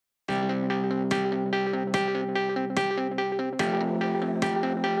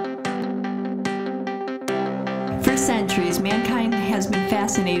For centuries, mankind has been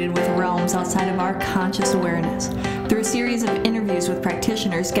fascinated with realms outside of our conscious awareness. Through a series of interviews with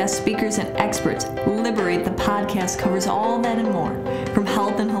practitioners, guest speakers, and experts, Liberate the Podcast covers all that and more. From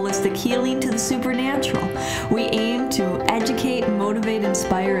health and holistic healing to the supernatural, we aim to educate, motivate,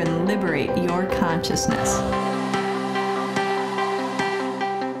 inspire, and liberate your consciousness.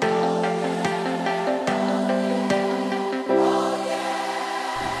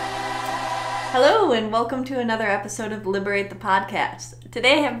 Hello and welcome to another episode of Liberate the Podcast.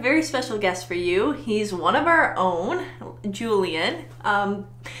 Today I have a very special guest for you. He's one of our own, Julian.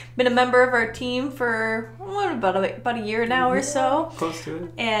 Been a member of our team for about a year now or so. Close to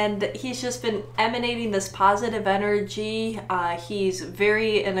it. And he's just been emanating this positive energy. He's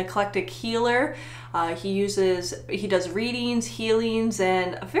an eclectic healer. He does readings, healings,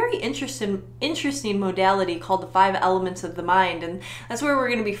 and a very interesting modality called the 5 elements of the mind, and that's where we're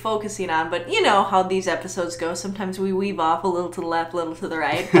going to be focusing on. But you know how these episodes go. Sometimes we weave off a little to the left, a little to the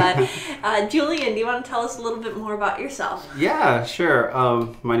right. But Julian, do you want to tell us a little bit more about yourself? Yeah, sure.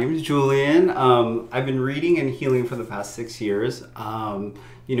 My name is Julian. I've been reading and healing for the past 6 years.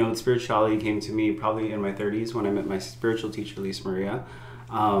 Spirituality came to me probably in my 30s when I met my spiritual teacher, Lisa Maria.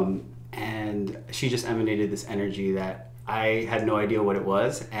 And she just emanated this energy that I had no idea what it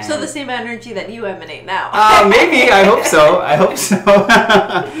was. And so the same energy that you emanate now. Maybe. I hope so.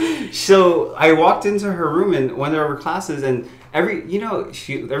 So I walked into her room and went over classes, and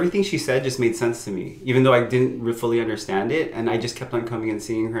everything she said just made sense to me, even though I didn't fully understand it. And I just kept on coming and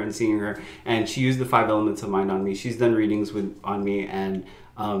seeing her. And she used the 5 elements of mind on me. She's done readings on me, and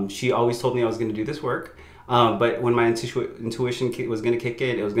she always told me I was going to do this work. But when my intuition was going to kick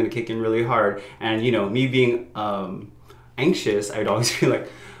in, it was going to kick in really hard. And, me being anxious, I'd always be like,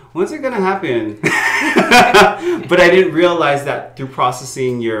 when's it going to happen? But I didn't realize that through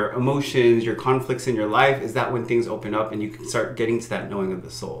processing your emotions, your conflicts in your life, is that when things open up and you can start getting to that knowing of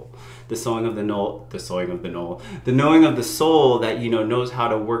the soul. The knowing of the soul that, knows how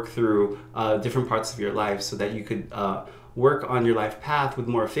to work through different parts of your life so that you could work on your life path with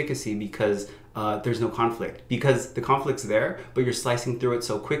more efficacy, because there's no conflict, because the conflict's there, but you're slicing through it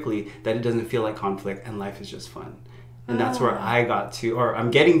so quickly that it doesn't feel like conflict, and life is just fun. And that's where I got to, or I'm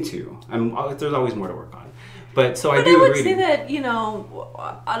getting to. There's always more to work on. But I would say that, and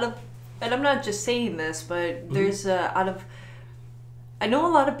I'm not just saying this, but there's I know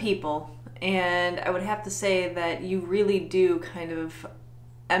a lot of people, and I would have to say that you really do kind of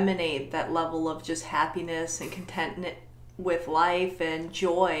emanate that level of just happiness and contentment with life and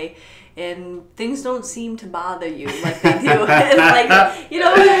joy, and things don't seem to bother you like they do. Like, you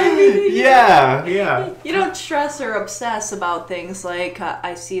know what I mean? Yeah. You don't stress or obsess about things like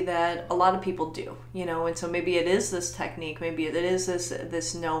I see that a lot of people do, and so maybe it is this technique, maybe it is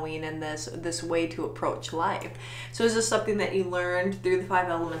this knowing and this way to approach life. So is this something that you learned through the 5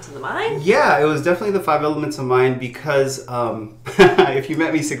 elements of the mind? Yeah, it was definitely the 5 elements of mind, because if you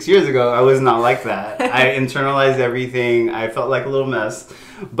met me 6 years ago, I was not like that. I internalized everything. I felt like a little mess.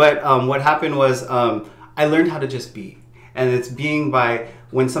 But what happened was I learned how to just be. And it's being by,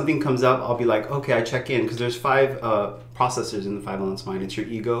 when something comes up, I'll be like, okay, I check in. Because there's 5 processors in the 5 elements mind. It's your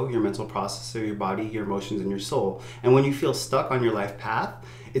ego, your mental processor, your body, your emotions, and your soul. And when you feel stuck on your life path,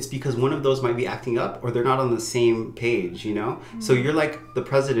 it's because one of those might be acting up, or they're not on the same page, Mm-hmm. So you're like the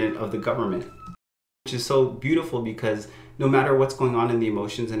president of the government, which is so beautiful, because no matter what's going on in the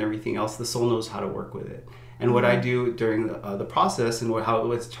emotions and everything else, the soul knows how to work with it. And what I do during the process, and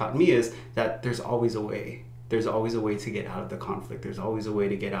what's taught me, is that there's always a way. There's always a way to get out of the conflict. There's always a way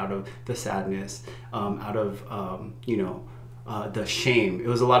to get out of the sadness, out of, the shame. It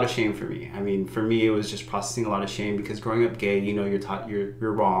was a lot of shame for me. I mean, for me, it was just processing a lot of shame, because growing up gay, you're taught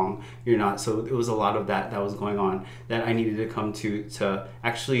you're wrong, you're not. So it was a lot of that was going on that I needed to come to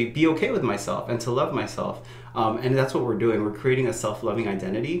actually be okay with myself and to love myself. And that's what we're doing. We're creating a self-loving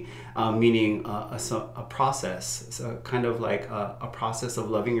identity, meaning a process, so kind of like a process of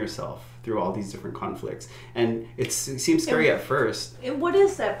loving yourself through all these different conflicts. And it seems scary at first. And what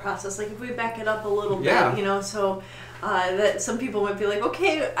is that process? Like, if we back it up a little bit, so that some people might be like,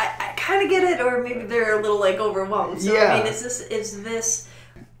 okay, I kind of get it, or maybe they're a little like overwhelmed. So I mean, is this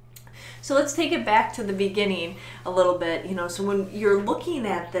so let's take it back to the beginning a little bit, so when you're looking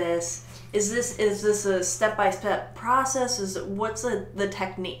at this, is this a step-by-step process? What's the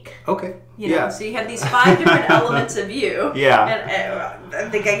technique? Okay. So you have these 5 different elements of you. Yeah. And I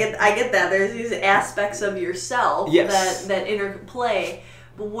think I get that. There's these aspects of yourself that interplay.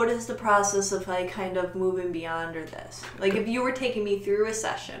 But what is the process of kind of moving beyond this? Like, if you were taking me through a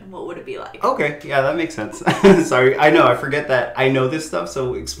session, what would it be like? Okay, yeah, that makes sense. Sorry, I know, I forget that I know this stuff,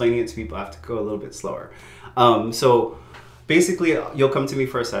 so explaining it to people, I have to go a little bit slower. So basically, you'll come to me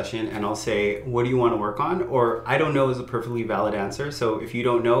for a session and I'll say, what do you want to work on? Or I don't know is a perfectly valid answer. So if you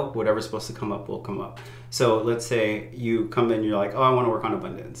don't know, whatever's supposed to come up will come up. So let's say you come in, you're like, oh, I want to work on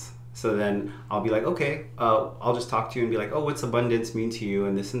abundance. So then I'll be like, okay, I'll just talk to you and be like, oh, what's abundance mean to you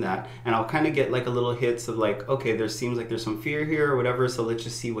and this and that. And I'll kind of get like a little hits of like, okay, there seems like there's some fear here or whatever. So let's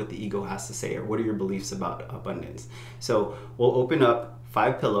just see what the ego has to say or what are your beliefs about abundance. So we'll open up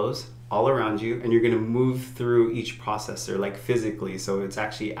 5 pillows all around you and you're going to move through each processor like physically. So it's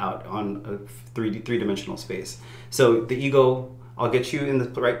actually out on a three-dimensional space. So the ego, I'll get you in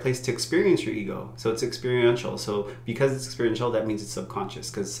the right place to experience your ego. So it's experiential. So because it's experiential, that means it's subconscious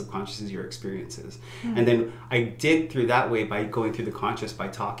because subconscious is your experiences. And then I dig through that way by going through the conscious by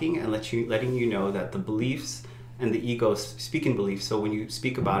talking and letting you know that the beliefs and the ego speak in beliefs. So when you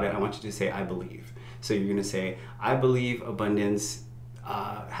speak about it, I want you to say, I believe. So you're going to say, I believe abundance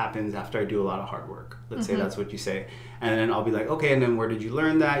happens after I do a lot of hard work. Let's say that's what you say. And then I'll be like, okay, and then where did you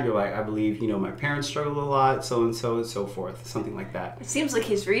learn that? You're like, I believe, my parents struggled a lot, so and so and so forth. Something like that. It seems like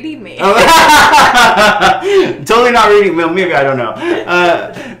he's reading me. Totally not reading. Well, maybe, I don't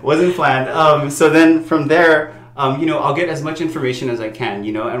know. Wasn't planned. So then from there, I'll get as much information as I can,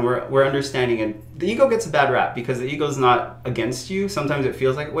 and we're understanding. And the ego gets a bad rap because the ego's not against you. Sometimes it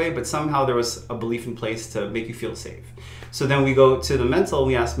feels like a way, but somehow there was a belief in place to make you feel safe. So then we go to the mental,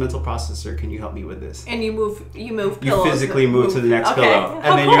 we ask mental processor, can you help me with this? And you move pillows. You physically move to the next pillow.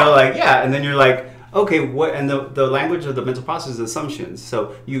 And then you're like, yeah. And then you're like, okay, what? And the language of the mental process is assumptions.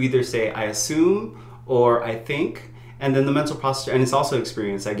 So you either say, I assume, or I think. And then the mental processor, and it's also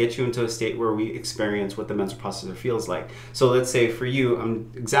experience. I get you into a state where we experience what the mental processor feels like. So let's say for you,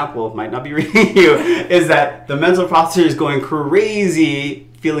 example, might not be reading you, is that the mental processor is going crazy,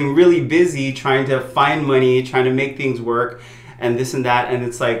 feeling really busy, trying to find money, trying to make things work, and this and that. And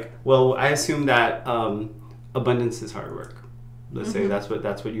it's like, well, I assume that abundance is hard work. Let's say that's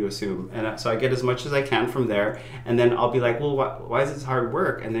what you assume. And so I get as much as I can from there. And then I'll be like, well, why is this hard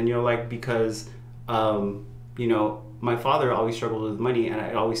work? And then you're like, because, my father always struggled with money and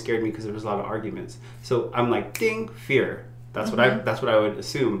it always scared me because there was a lot of arguments. So I'm like, ding, fear. That's what I would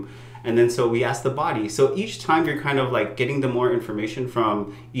assume. And then so we ask the body. So each time you're kind of like getting the more information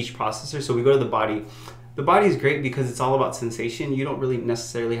from each processor. So we go to the body. The body is great because it's all about sensation. You don't really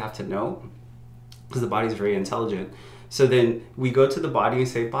necessarily have to know because the body is very intelligent. So then we go to the body and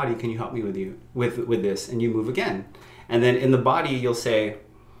say, body, can you help me with this? And you move again. And then in the body, you'll say,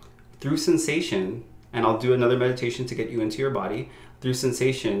 through sensation, and I'll do another meditation to get you into your body. Through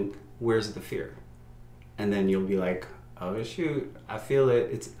sensation, where's the fear? And then you'll be like, oh shoot, I feel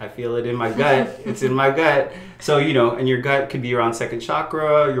it. I feel it in my gut. It's in my gut. So, and your gut could be around second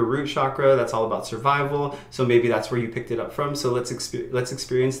chakra, your root chakra. That's all about survival. So maybe that's where you picked it up from. So let's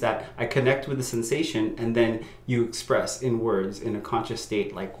experience that. I connect with the sensation and then you express in words in a conscious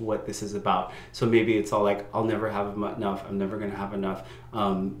state, like what this is about. So maybe it's all like, I'll never have enough. I'm never going to have enough.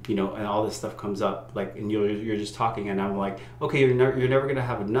 And all this stuff comes up like, and you're just talking and I'm like, okay, you're never going to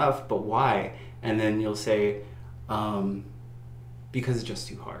have enough, but why? And then you'll say, because it's just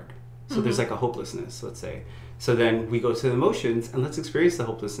too hard. So there's like a hopelessness, let's say. So then we go to the emotions and let's experience the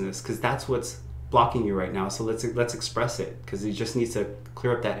hopelessness because that's what's blocking you right now. So let's express it because it just needs to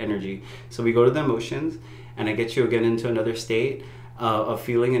clear up that energy. So we go to the emotions and I get you again into another state of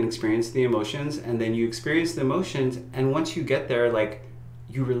feeling and experience the emotions. And then you experience the emotions. And once you get there, like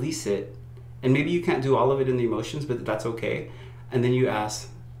you release it. And maybe you can't do all of it in the emotions, but that's okay. And then you ask,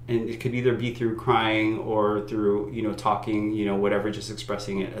 and it could either be through crying or through, talking, whatever, just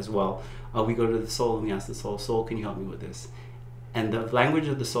expressing it as well. We go to the soul and we ask the soul, can you help me with this? And the language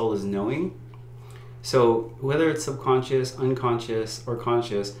of the soul is knowing. So whether it's subconscious, unconscious, or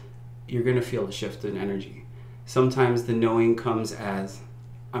conscious, you're going to feel a shift in energy. Sometimes the knowing comes as,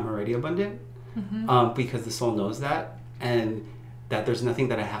 I'm already abundant, because the soul knows that, and that there's nothing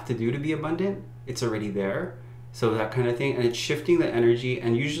that I have to do to be abundant. It's already there. So that kind of thing, and it's shifting the energy,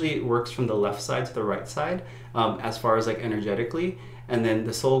 and usually it works from the left side to the right side, as far as like energetically, and then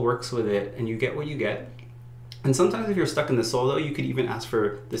the soul works with it, and you get what you get. And sometimes if you're stuck in the soul though, you could even ask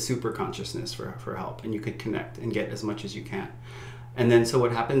for the super consciousness for help, and you could connect and get as much as you can. And then so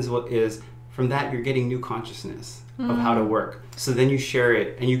what happens is from that you're getting new consciousness of how to work. So then you share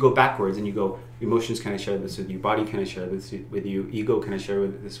it, and you go backwards, and you go, emotions, can I share this with you? Body, can I share this with you? Ego, can I share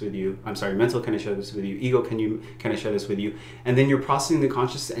this with you? I'm sorry, mental, can I share this with you? Ego, can I share this with you? And then you're processing the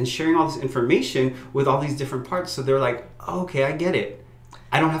consciousness and sharing all this information with all these different parts. So they're like, oh, okay, I get it.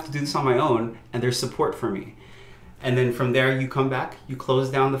 I don't have to do this on my own, and there's support for me. And then from there, you come back, you close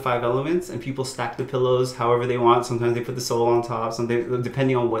down the 5 elements, and people stack the pillows however they want. Sometimes they put the soul on top, sometimes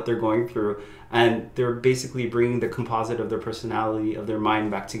depending on what they're going through. And they're basically bringing the composite of their personality, of their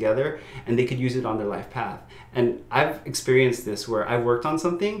mind back together, and they could use it on their life path. And I've experienced this where I worked on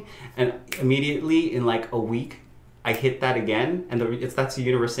something, and immediately in like a week, I hit that again, and that's the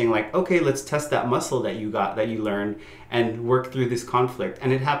universe saying like, okay, let's test that muscle that you learned, and work through this conflict.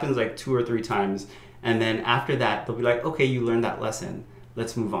 And it happens like 2 or 3 times. And then after that, they'll be like, okay, you learned that lesson.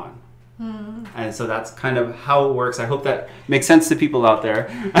 Let's move on. And so that's kind of how it works. I hope that makes sense to people out there.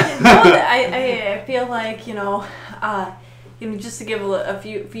 I feel like, just to give a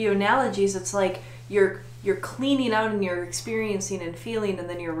few analogies, it's like you're cleaning out and you're experiencing and feeling, and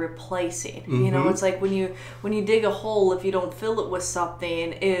then you're replacing. It's like when you dig a hole, if you don't fill it with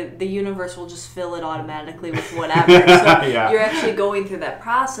something, the universe will just fill it automatically with whatever. So you're actually going through that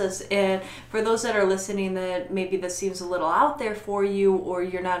process. And for those that are listening that maybe this seems a little out there for you, or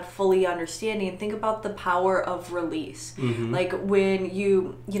you're not fully understanding, think about the power of release. Like when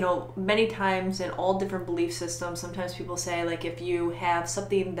many times in all different belief systems, sometimes people say like if you have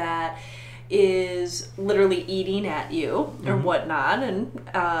something that is literally eating at you or whatnot, and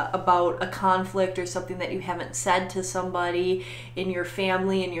about a conflict or something that you haven't said to somebody in your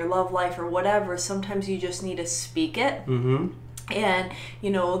family, in your love life or whatever, sometimes you just need to speak it. And,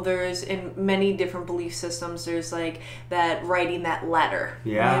 there's in many different belief systems, there's like that writing that letter,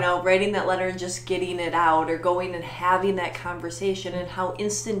 writing that letter and just getting it out, or going and having that conversation, and how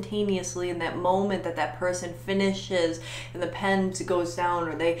instantaneously in that moment that person finishes and the pen goes down,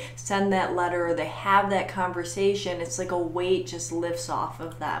 or they send that letter, or they have that conversation, it's like a weight just lifts off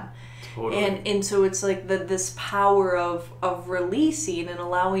of them. Totally. And so it's like this power of releasing and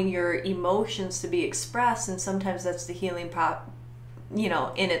allowing your emotions to be expressed, and sometimes that's the healing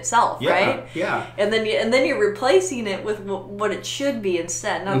in itself, right? Yeah. And then you're replacing it with what it should be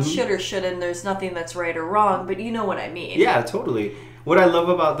instead. Not should or shouldn't. There's nothing that's right or wrong, but you know what I mean. Yeah, totally. What I love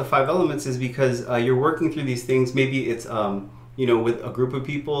about the 5 elements is because you're working through these things. Maybe it's with a group of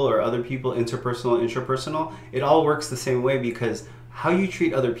people or other people, interpersonal, intrapersonal. It all works the same way, because how you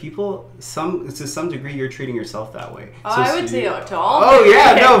treat other people, to some degree, you're treating yourself that way. I would say to all. Oh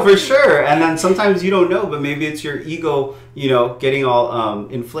yeah, no, for sure. And then sometimes you don't know, but maybe it's your ego, getting all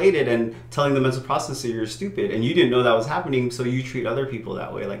inflated and telling the mental processor you're stupid, and you didn't know that was happening, so you treat other people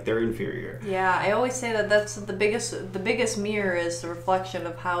that way, like they're inferior. Yeah, I always say that's the biggest mirror is the reflection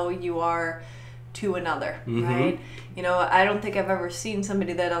of how you are to another, right? I don't think I've ever seen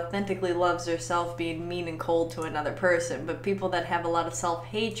somebody that authentically loves theirself being mean and cold to another person, but people that have a lot of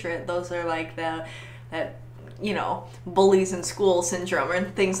self-hatred, those are like that bullies in school syndrome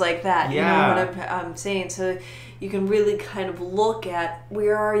and things like that. Yeah. You know what I'm saying? So you can really kind of look at,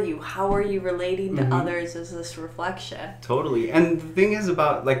 where are you? How are you relating to others as this reflection? Totally. And the thing is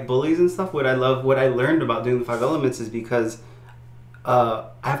about like bullies and stuff, what I learned about doing the 5 elements is because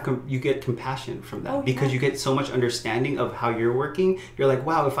you get compassion from that, because you get so much understanding of how you're working. You're like,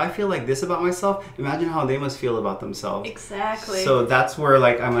 wow, if I feel like this about myself, imagine how they must feel about themselves. Exactly. So that's where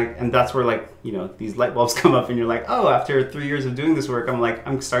these light bulbs come up, and you're like, oh, after 3 years of doing this work,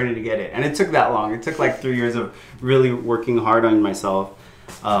 I'm starting to get it. And it took that long. It took like 3 years of really working hard on myself.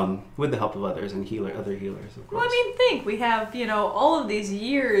 With the help of others and other healers, of course. Well, think we have, all of these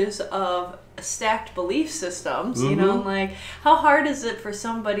years of stacked belief systems, like how hard is it for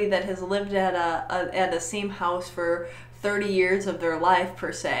somebody that has lived at the same house for 30 years of their life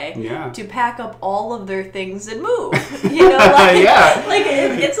per se, to pack up all of their things and move,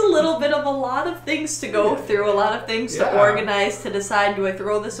 it's a little bit of a lot of things to go through, a lot of things to organize, to decide, do I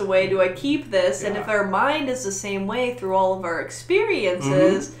throw this away, do I keep this? And if our mind is the same way through all of our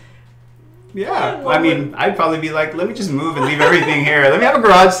experiences, I'd probably be like, let me just move and leave everything here. Let me have a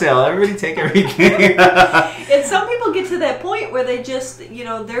garage sale. Everybody take everything. And some people get to that point where they just,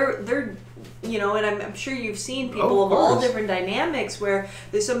 they're and I'm sure you've seen people of all different dynamics, where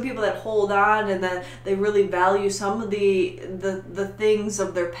there's some people that hold on and then they really value some of the things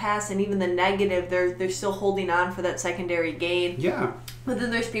of their past, and even the negative, they're still holding on for that secondary gain. Yeah. But then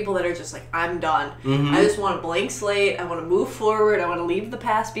there's people that are just like, I'm done. I just want a blank slate. I want to move forward. I want to leave the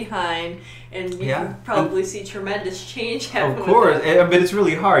past behind. And you can probably see tremendous change happen. Of course. But it's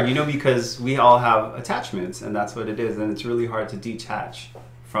really hard, because we all have attachments, and that's what it is. And it's really hard to detach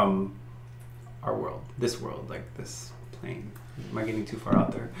from our world, this world, like this plane. Am I getting too far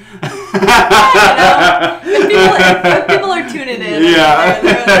out there? If people are tuning in,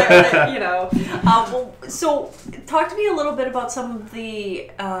 they're. So talk to me a little bit about some of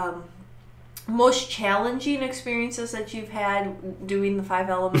the most challenging experiences that you've had doing the 5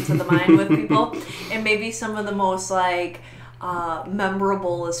 elements of the mind with people, and maybe some of the most like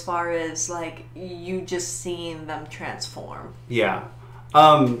memorable as far as like you just seeing them transform. Yeah.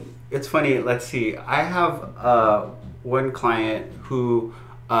 It's funny. Let's see. I have one client who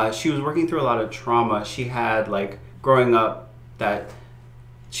she was working through a lot of trauma. She had like growing up that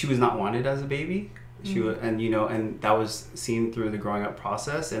she was not wanted as a baby. She was, and and that was seen through the growing up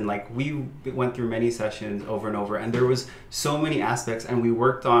process. And like we went through many sessions over and over, and there was so many aspects, and we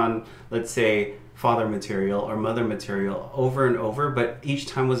worked on, let's say, father material or mother material over and over, but each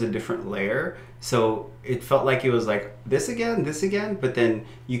time was a different layer. So it felt like it was like this again, but then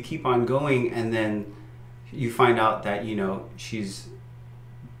you keep on going, and then you find out that she's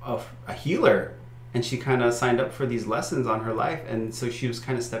a healer, and she kind of signed up for these lessons on her life, and so she was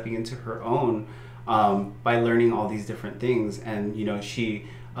kind of stepping into her own by learning all these different things. And she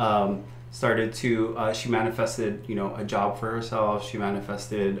started to she manifested a job for herself. She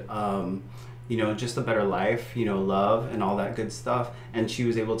manifested just a better life, love and all that good stuff. And she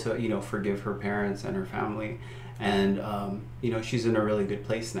was able to forgive her parents and her family. And she's in a really good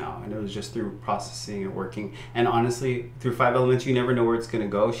place now, and it was just through processing and working. And honestly, through 5 elements, you never know where it's going to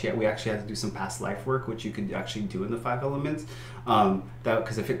go. We actually had to do some past life work, which you could actually do in the 5 elements.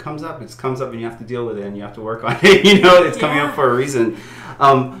 Because if it comes up, and you have to deal with it, and you have to work on it. It's coming up for a reason.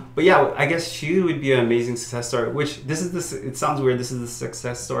 But yeah, I guess she would be an amazing success story. Which it sounds weird. This is the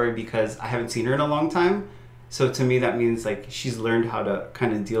success story because I haven't seen her in a long time. So to me, that means like she's learned how to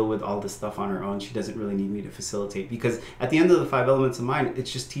kind of deal with all this stuff on her own. She doesn't really need me to facilitate, because at the end of the 5 elements of mind, it's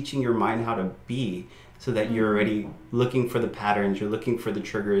just teaching your mind how to be, so that you're already looking for the patterns, you're looking for the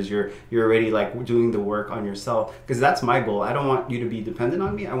triggers, you're already like doing the work on yourself. Because that's my goal. I don't want you to be dependent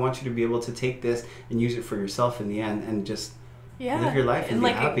on me. I want you to be able to take this and use it for yourself in the end, and just live your life and be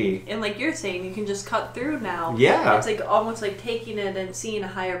happy. And like you're saying, you can just cut through now. Yeah. It's like almost like taking it and seeing a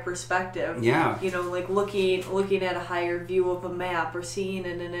higher perspective. Yeah. Like looking at a higher view of a map, or seeing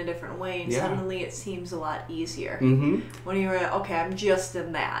it in a different way, and suddenly it seems a lot easier. Mm-hmm. When you're okay, I'm just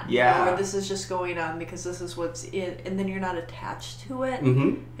in that. Yeah. Or this is just going on because this is what's in, and then you're not attached to it,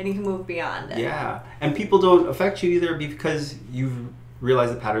 mm-hmm. and you can move beyond it. Yeah. And people don't affect you either, because you've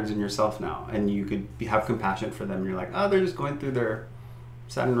realize the patterns in yourself now, and you could have compassion for them. You're like, oh, they're just going through their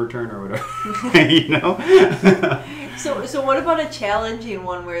Saturn return or whatever. So what about a challenging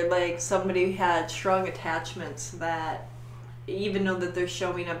one where like somebody had strong attachments that even know that they're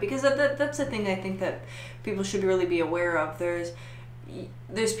showing up? Because that's the thing I think that people should really be aware of. There's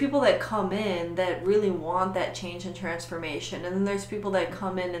people that come in that really want that change and transformation, and then there's people that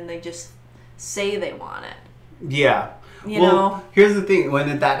come in and they just say they want it. Yeah. Here's the thing.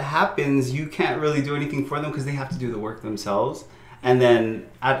 When that happens, you can't really do anything for them, because they have to do the work themselves. And then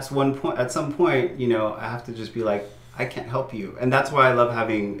at some point, I have to just be like, I can't help you. And that's why I love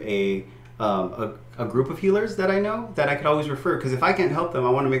having a group of healers that I know that I could always refer. Because if I can't help them, I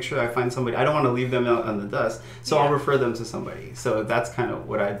want to make sure I find somebody. I don't want to leave them out on the dust. So I'll refer them to somebody. So that's kind of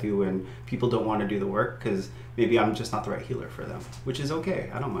what I do when people don't want to do the work, because maybe I'm just not the right healer for them, which is okay.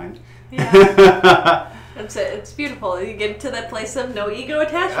 I don't mind. Yeah. That's it. It's beautiful. You get to that place of no ego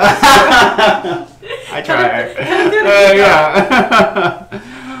attachment. I try.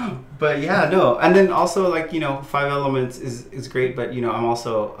 But yeah, no. And then also, like, 5 elements is great, but I'm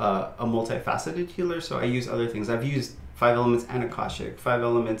also a multifaceted healer, so I use other things. I've used 5 elements and Akashic, 5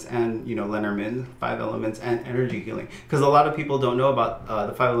 elements and Lenormand, 5 elements and energy healing. Because a lot of people don't know about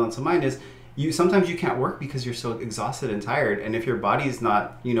the 5 elements of mind is sometimes you can't work because you're so exhausted and tired, and if your body's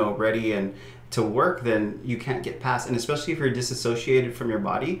not ready and to work, then you can't get past. And especially if you're disassociated from your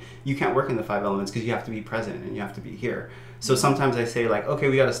body, you can't work in the 5 elements, because you have to be present and you have to be here. So sometimes I say like, okay,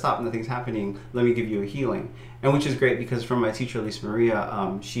 we got to stop, nothing's happening, let me give you a healing. And which is great, because from my teacher Lisa Maria,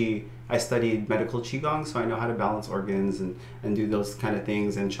 I studied medical qigong, so I know how to balance organs and do those kind of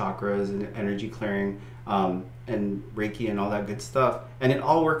things, and chakras and energy clearing, and Reiki and all that good stuff. And it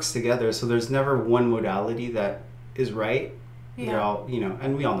all works together, so there's never one modality that is right. Yeah. They're all,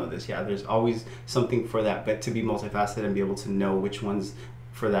 and we all know this. Yeah, there's always something for that, but to be multifaceted and be able to know which ones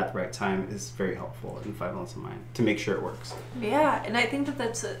for that right time is very helpful in 5 elements of mind to make sure it works. Yeah, and I think that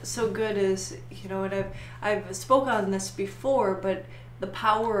that's so good is, and I've spoke on this before, but the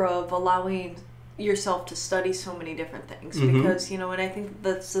power of allowing yourself to study so many different things because, you know, and I think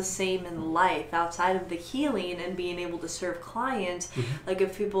that's the same in life outside of the healing and being able to serve clients. Like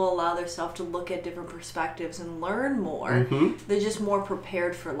if people allow themselves to look at different perspectives and learn more, they're just more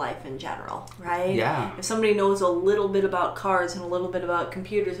prepared for life in general, right? Yeah. If somebody knows a little bit about cars and a little bit about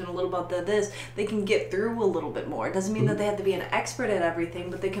computers and a little about this, they can get through a little bit more. It doesn't mean that they have to be an expert at everything,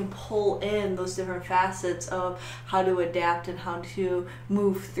 but they can pull in those different facets of how to adapt and how to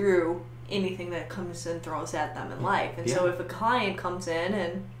move through anything that comes and throws at them in life. And so if a client comes in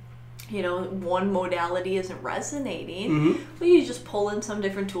and, you know, one modality isn't resonating, well, you just pull in some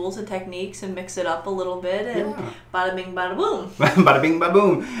different tools and techniques and mix it up a little bit and bada bing, bada boom. Bada bing, bada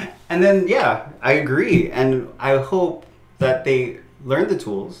boom. And then, I agree. And I hope that they learn the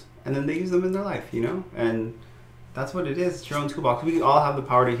tools and then they use them in their life, you know? And that's what it is. It's your own toolbox. We all have the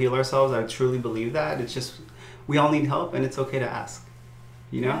power to heal ourselves. I truly believe that. It's just, we all need help and it's okay to ask,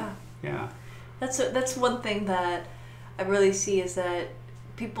 you know? Yeah. That's one thing that I really see is that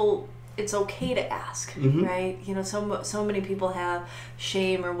people, it's okay to ask, right? You know, so many people have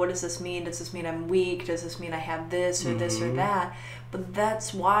shame or what does this mean? Does this mean I'm weak? Does this mean I have this or this or that? But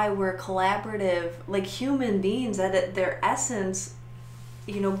that's why we're collaborative, like human beings at their essence.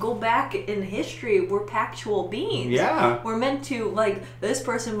 You know, go back in history, we're pactual beings. Yeah. We're meant to, like, this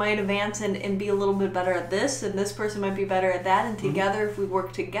person might advance and be a little bit better at this, and this person might be better at that, and together, if we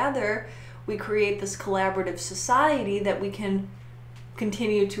work together, we create this collaborative society that we can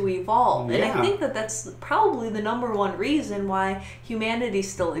continue to evolve. And I think that that's probably the number one reason why humanity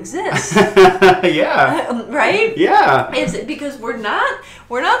still exists. Right? Yeah. Is it because we're not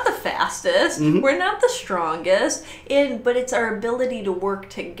the fastest, we're not the strongest, but it's our ability to work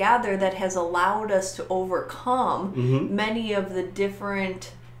together that has allowed us to overcome many of the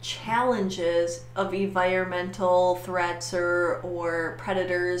different challenges of environmental threats or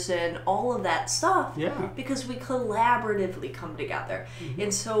predators and all of that stuff because we collaboratively come together.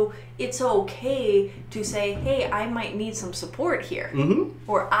 And so it's okay to say, hey, I might need some support here,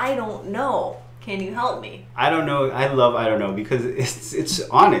 or I don't know, can you help me? I don't know. I love I don't know because it's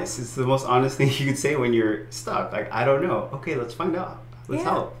honest. It's the most honest thing you could say when you're stuck. Like, I don't know. Okay, let's find out. Let's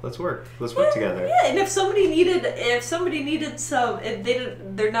help. Let's work. Let's work together. Yeah, and if somebody needed some,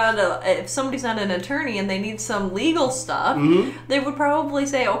 if somebody's not an attorney and they need some legal stuff, they would probably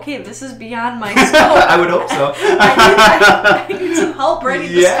say, okay, this is beyond my scope. I would hope so. I need some help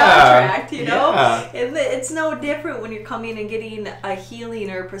writing this contract, you know? And it's no different when you're coming and getting a healing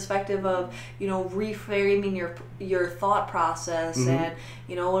or perspective of, you know, reframing your thought process and,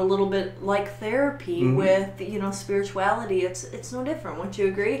 you know, a little bit like therapy with, you know, spirituality. It's no different. Wouldn't you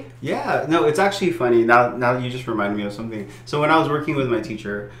agree? Yeah. No, it's actually funny. Now you just reminded me of something. So when I was working with my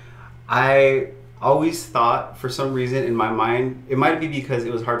teacher, I always thought for some reason in my mind, it might be because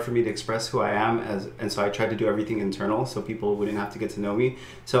it was hard for me to express who I am and so I tried to do everything internal so people wouldn't have to get to know me.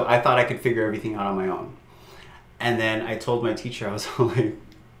 So I thought I could figure everything out on my own. And then I told my teacher, I was like,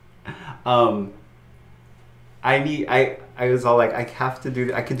 I was all like, I could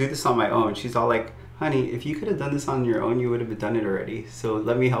do this on my own. She's all like, honey, if you could have done this on your own, you would have done it already. So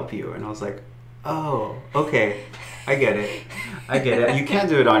let me help you. And I was like, oh, okay. I get it. You can't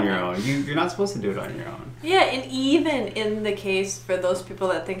do it on your own. You're not supposed to do it on your own. Yeah, and even in the case for those people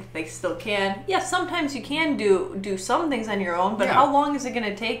that think they still can, sometimes you can do some things on your own, but how long is it going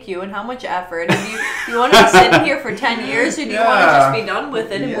to take you and how much effort? And do you want to sit in here for 10 years or do you want to just be done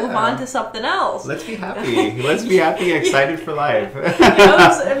with it and move on to something else? Let's be happy. Let's be happy and excited for life. You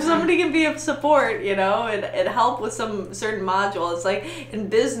know, if somebody can be of support, you know, and help with some certain module, it's like in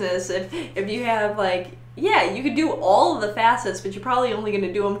business, if you have like, you could do all of the facets, but you're probably only going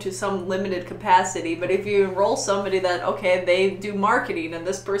to do them to some limited capacity. But if you enroll somebody that, okay, they do marketing and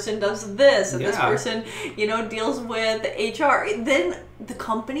this person does this and this person, you know, deals with HR, then the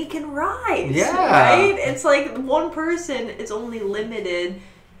company can rise, right? It's like one person is only limited,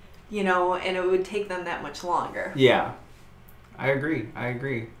 you know, and it would take them that much longer. Yeah, I agree.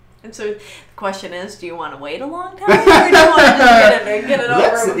 And so the question is, do you want to wait a long time or do you want to just get it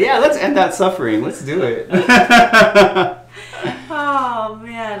over? Yeah, let's end that suffering. Let's do it. Oh,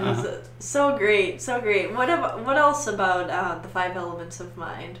 man. So great. What else about the 5 elements of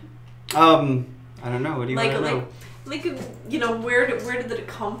mind? I don't know. What do you want to know? Like, you know, where did it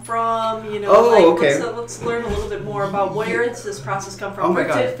come from? You know, let's learn a little bit more about where does this process come from.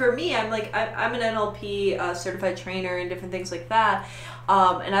 For me, I'm an NLP certified trainer and different things like that.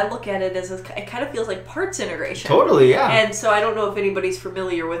 And I look at it as it kind of feels like parts integration. Totally, yeah. And so I don't know if anybody's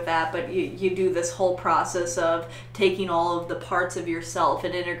familiar with that, but you do this whole process of taking all of the parts of yourself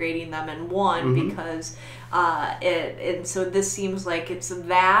and integrating them in one, because and so this seems like it's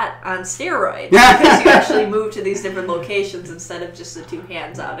that on steroids, because you actually move to these different locations instead of just the two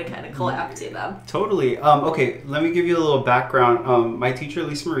hands out and kind of collapsing them. Totally. Okay, let me give you a little background. My teacher,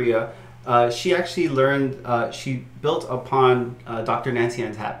 Lisa Maria, she actually learned, she built upon Dr. Nancy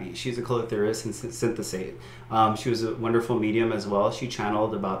Antapi. She's a color theorist and synthesate. She was a wonderful medium as well. She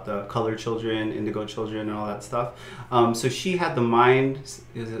channeled about the color children, indigo children, and all that stuff. So she had the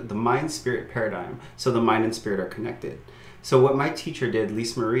mind-spirit paradigm. So the mind and spirit are connected. So what my teacher did,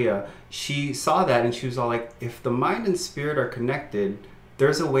 Lisa Maria, she saw that and she was all like, if the mind and spirit are connected,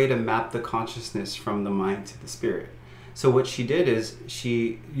 there's a way to map the consciousness from the mind to the spirit. So what she did is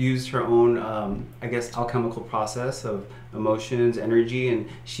she used her own, alchemical process of emotions, energy, and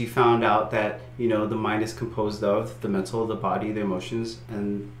she found out that, the mind is composed of the mental, the body, the emotions,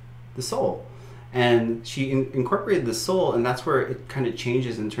 and the soul. And she incorporated the soul, and that's where it kind of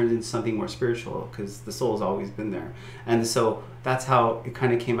changes and turns into something more spiritual, because the soul has always been there. And so that's how it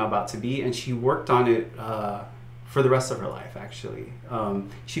kind of came about to be, and she worked on it for the rest of her life, actually.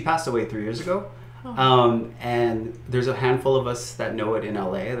 She passed away 3 years ago. And there's a handful of us that know it in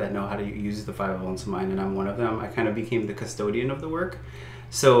LA that know how to use the 5 elements of mind, and I'm one of them. I kind of became the custodian of the work.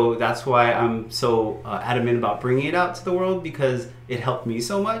 So that's why I'm so adamant about bringing it out to the world, because it helped me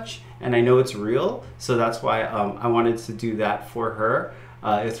so much and I know it's real. So that's why I wanted to do that for her.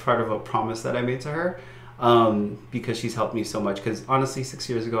 It's part of a promise that I made to her, because she's helped me so much. Because honestly, 6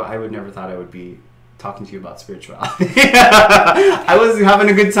 years ago, I would never thought I would be talking to you about spirituality. I was having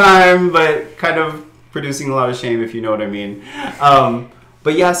a good time, but kind of producing a lot of shame, if you know what I mean.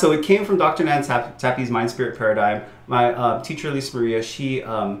 But yeah, so it came from Dr. Nan Tappy's Mind Spirit Paradigm. My teacher, Lisa Maria, she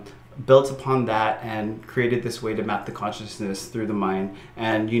built upon that and created this way to map the consciousness through the mind.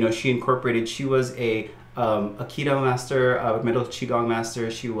 And, she was a Aikido master, a mental Qigong master.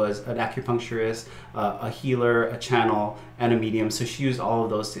 She was an acupuncturist, a healer, a channel, and a medium. So she used all of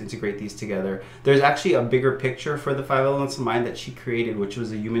those to integrate these together. There's actually a bigger picture for the 5 elements of mind that she created, which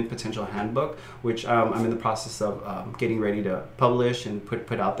was a human potential handbook, which I'm in the process of getting ready to publish and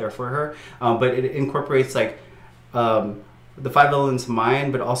put out there for her. But it incorporates the 5 elements of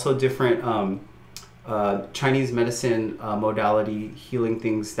mind, but also different Chinese medicine modality healing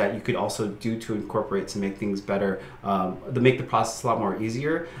things that you could also do to incorporate to make things better, to make the process a lot more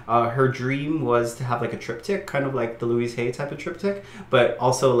easier. Her dream was to have like a triptych, kind of like the Louise Hay type of triptych, but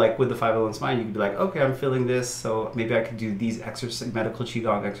also like with the 5 elements mind, you could be like, okay, I'm feeling this, so maybe I could do these medical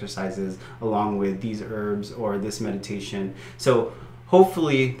Qigong exercises along with these herbs or this meditation. So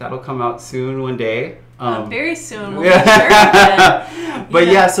hopefully that'll come out soon one day. Very soon. We'll be sure. But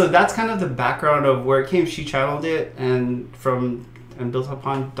yeah, so that's kind of the background of where it came. She channeled it and built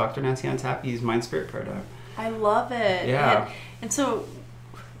upon Dr. Nancy Antapi's Mind Spirit Paradigm. I love it. Yeah. And so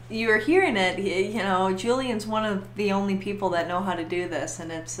you're hearing it, Julian's one of the only people that know how to do this,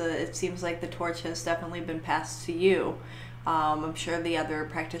 and it seems like the torch has definitely been passed to you. I'm sure the other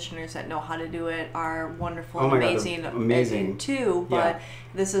practitioners that know how to do it are wonderful and amazing too, but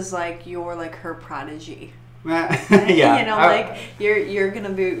this is like you're like her prodigy. Yeah. You're gonna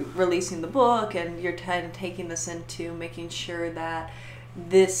be releasing the book, and you're taking this into making sure that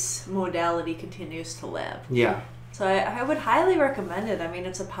this modality continues to live. Yeah. So I would highly recommend it. I mean,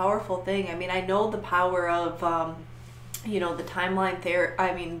 it's a powerful thing. I mean, I know the power of the timeline there.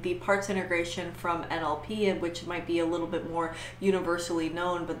 I mean, the parts integration from NLP, which might be a little bit more universally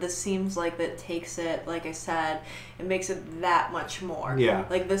known, but this seems like that takes it, like I said, it makes it that much more. Yeah.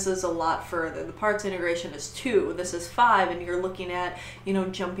 Like this is a lot further. The parts integration is 2, this is 5, and you're looking at,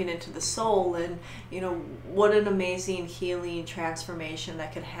 jumping into the soul, and, what an amazing healing transformation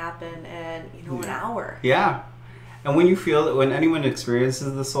that could happen in, an hour. Yeah. And when anyone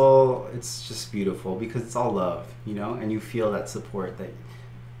experiences the soul, it's just beautiful because it's all love, and you feel that support that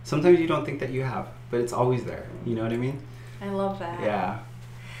sometimes you don't think that you have, but it's always there. You know what I mean? I love that. Yeah.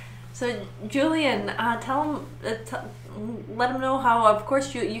 So Julian, let them know how. Of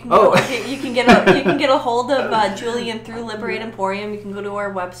course, you can get a hold of Julian through Liberate Emporium. You can go to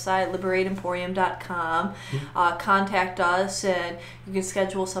our website, liberateemporium.com. Contact us, and you can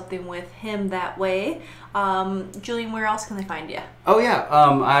schedule something with him that way. Julian, where else can they find you? Oh yeah,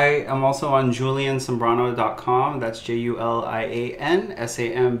 I am also on juliansambrano.com. That's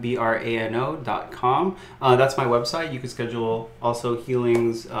JulianSambrano.com. That's my website. You can schedule also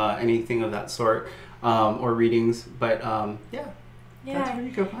healings, anything of that sort, or readings. But yeah. That's where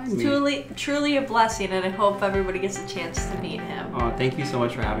you can find me. Truly a blessing, and I hope everybody gets a chance to meet him. Oh, thank you so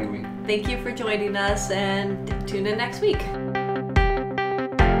much for having me. Thank you for joining us, and tune in next week.